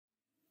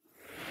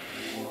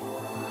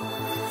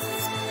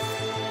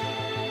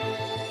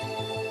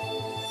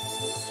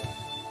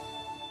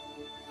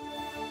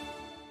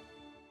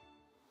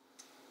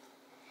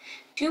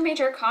Two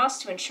major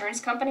costs to insurance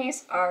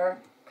companies are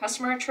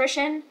customer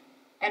attrition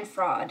and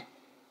fraud.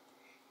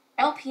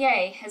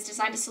 LPA has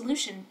designed a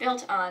solution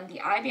built on the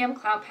IBM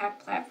Cloud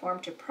Pak platform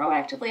to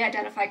proactively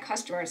identify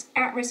customers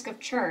at risk of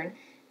churn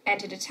and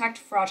to detect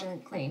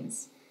fraudulent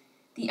claims.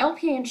 The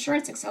LPA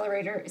Insurance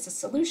Accelerator is a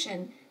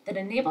solution that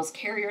enables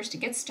carriers to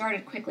get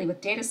started quickly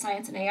with data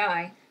science and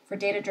AI for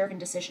data-driven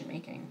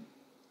decision-making.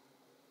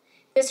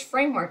 This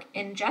framework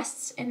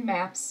ingests and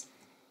maps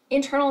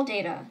internal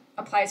data,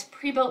 applies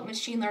pre-built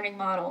machine learning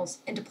models,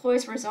 and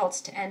deploys results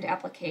to end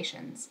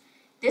applications.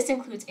 This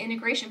includes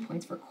integration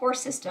points for core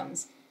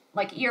systems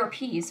like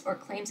ERPs or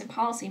claims and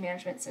policy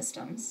management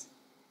systems.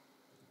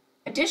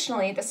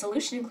 Additionally, the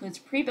solution includes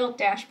pre-built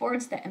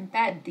dashboards that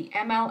embed the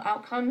ML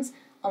outcomes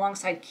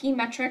alongside key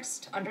metrics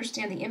to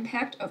understand the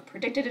impact of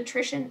predicted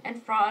attrition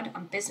and fraud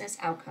on business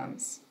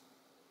outcomes.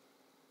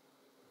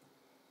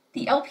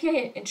 The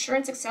LPA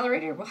Insurance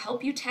Accelerator will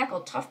help you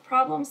tackle tough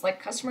problems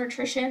like customer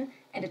attrition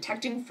and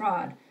detecting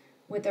fraud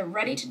with a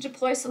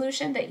ready-to-deploy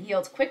solution that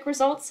yields quick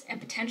results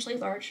and potentially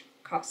large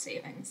cost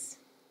savings.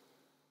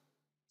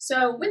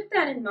 So with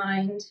that in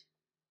mind,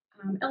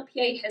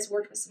 LPA has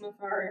worked with some of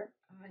our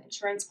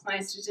insurance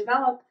clients to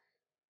develop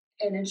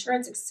an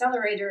insurance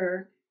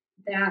accelerator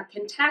that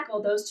can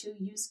tackle those two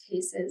use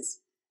cases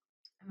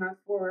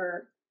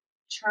for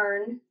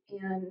churn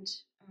and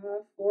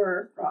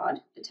for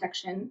fraud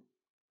detection.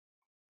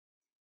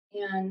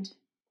 And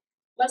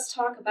let's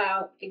talk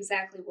about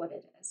exactly what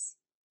it is.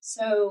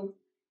 So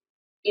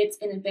it's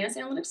an advanced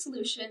analytics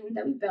solution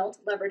that we built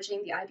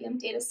leveraging the IBM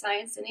data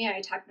science and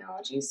AI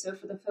technology. So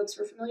for the folks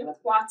who are familiar with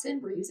Watson,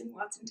 we're using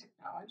Watson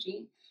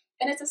technology.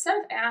 And it's a set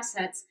of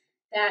assets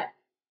that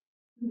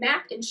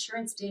map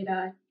insurance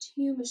data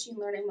to machine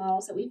learning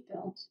models that we've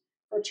built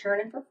for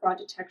churn and for fraud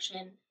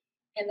detection.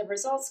 And the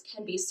results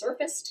can be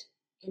surfaced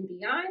in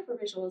BI for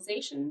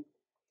visualization.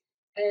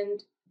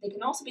 And they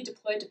can also be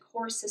deployed to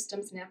core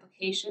systems and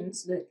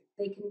applications so that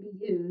they can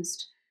be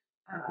used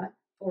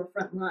for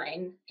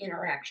frontline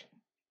interaction.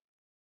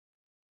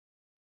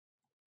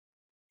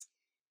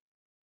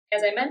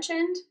 As I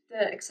mentioned,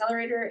 the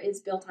accelerator is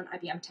built on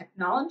IBM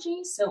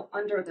Technology. So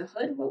under the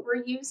hood, what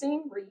we're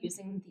using the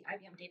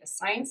IBM Data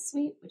Science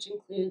Suite, which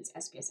includes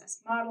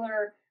SPSS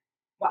Modeler,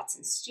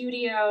 Watson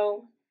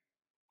Studio,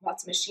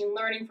 Watson Machine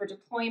Learning for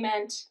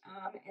deployment,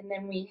 and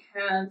then we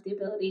have the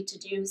ability to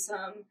do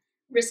some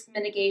risk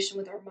mitigation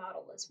with our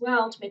model as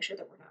well to make sure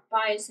that we're not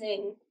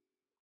biasing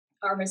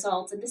our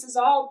results. And this is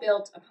all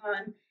built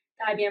upon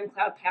the IBM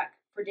Cloud Pak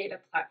for Data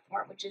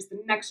platform, which is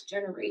the next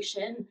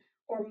generation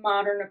or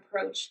modern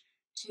approach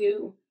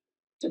to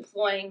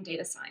deploying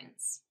data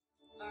science.